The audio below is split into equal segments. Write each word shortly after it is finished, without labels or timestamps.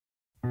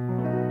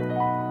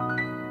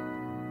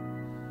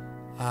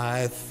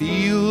I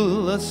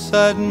feel a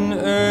sudden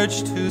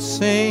urge to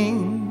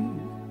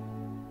sing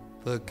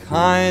the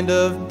kind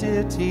of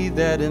ditty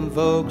that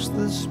invokes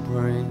the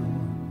spring.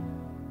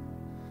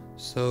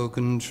 So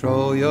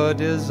control your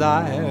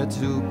desire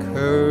to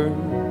curse.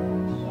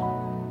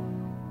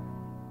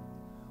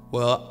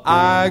 Well,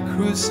 I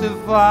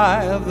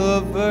crucify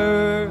the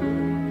verse.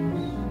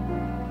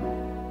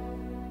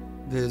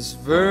 This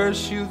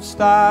verse you've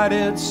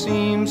started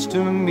seems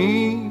to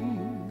me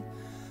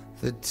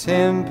the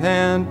temp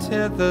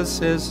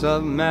antithesis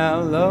of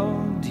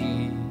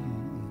melody.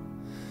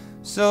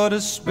 So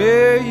to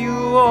spare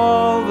you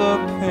all the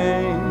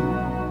pain,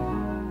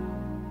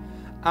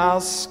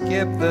 I'll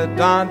skip the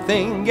darn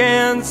thing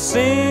and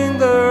sing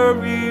the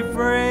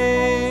refrain.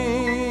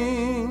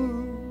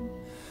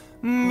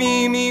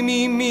 Mi, mi,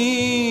 mi,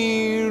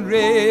 mi,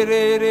 re,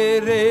 re, re,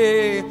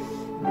 re,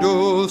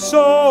 do,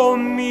 so,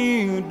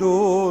 mi,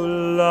 do,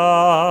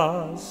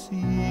 la,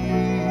 si.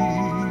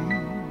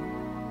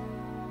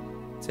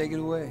 Take it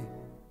away.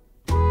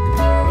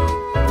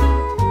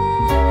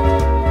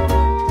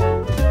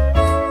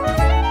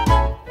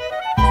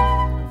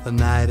 The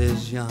night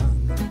is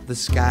young, the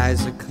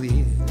skies are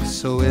clear,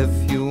 so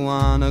if you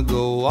wanna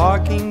go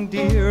walking,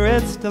 dear,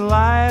 it's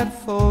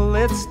delightful,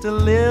 it's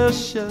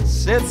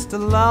delicious, it's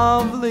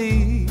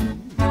lovely.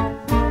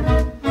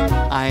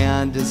 I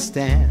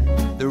understand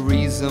the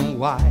reason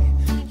why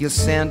you're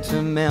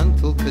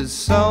sentimental, 'cause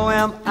so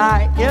am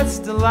I. It's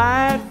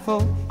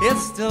delightful,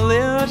 it's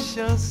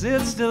delicious,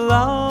 it's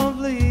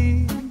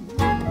lovely.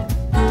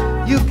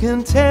 You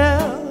can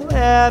tell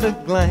at a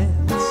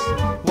glance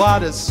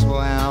what a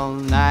swell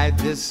night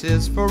this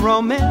is for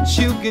romance.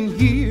 You can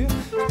hear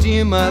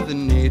dear Mother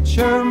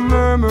Nature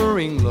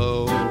murmuring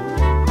low.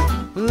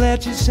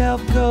 Let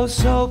yourself go,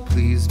 so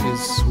please be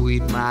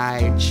sweet,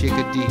 my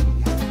chickadee.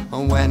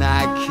 When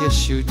I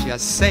kiss you,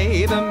 just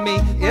say to me,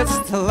 it's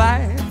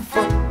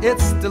delightful,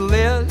 it's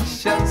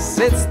delicious,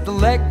 it's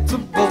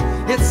delectable,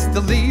 it's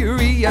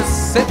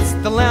delirious, it's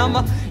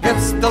dilemma,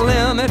 it's the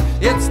limit,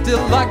 it's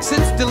deluxe,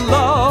 it's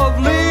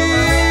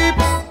lovely.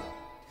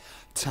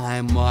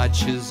 Time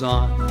marches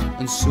on,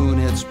 and soon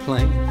it's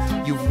plain.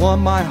 You've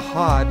won my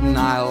heart, and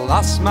I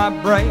lost my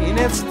brain.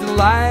 It's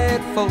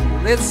delightful,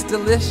 it's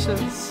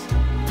delicious,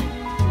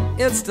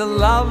 it's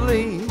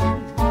lovely.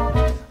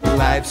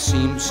 Life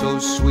seems so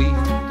sweet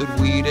that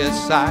we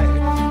decide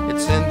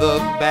it's in the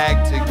bag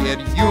to get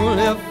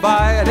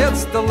unified.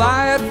 It's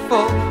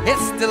delightful,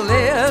 it's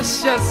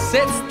delicious,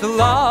 it's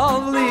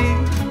lovely.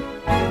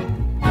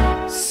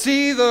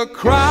 See the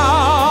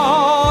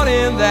crowd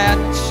in that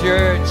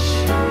church,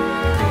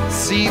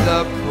 see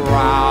the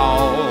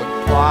proud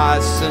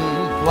parson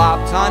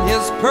plopped on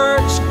his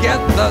perch. Get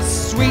the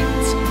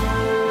sweet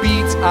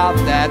beat of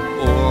that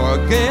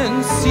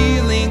organ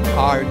sealing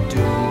our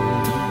doom.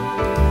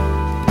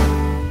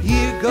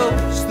 Here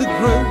goes the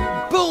groom,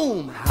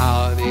 boom!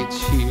 How they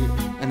cheer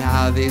and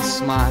how they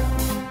smile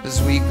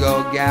as we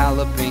go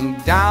galloping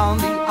down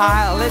the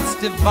aisle. It's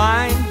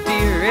divine,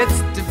 dear, it's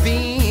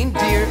divine,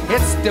 dear,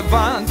 it's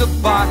divine,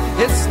 divine,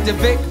 it's the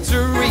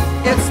victory,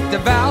 it's the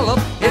valor,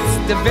 it's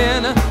the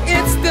venom,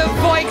 it's the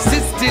voice,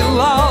 it's the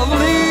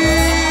lovely.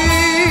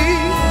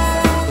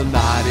 The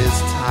knot is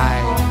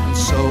tied, and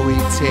so we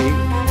take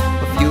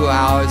a few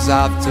hours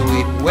off to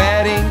eat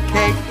wedding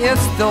cake.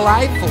 It's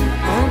delightful,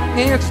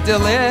 it's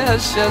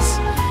delicious,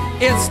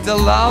 it's the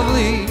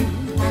lovely.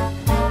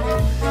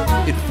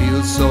 It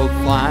feels so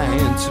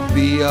fine to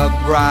be a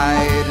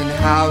bride, and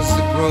how's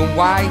the groom?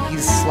 Why,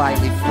 he's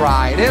slightly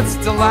fried. It's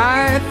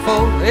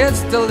delightful,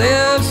 it's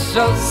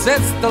delicious,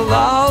 it's the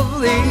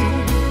lovely.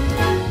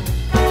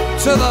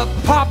 To the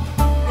pop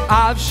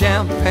of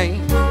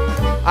champagne,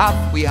 up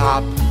we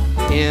hop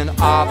in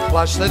our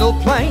plush little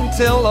plane,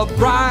 till a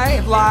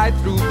bright light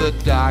through the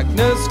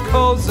darkness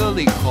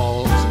cozily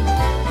calls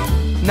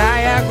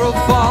Niagara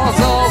Falls.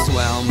 All's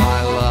well,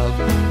 my love,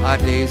 our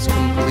day's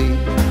complete.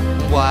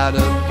 What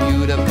a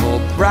beautiful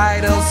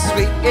bridal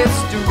suite. It's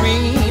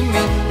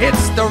dreamy,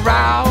 it's the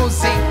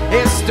rousing,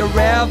 it's the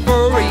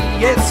reverie,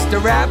 it's the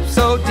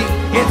rhapsody,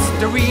 it's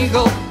the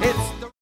regal,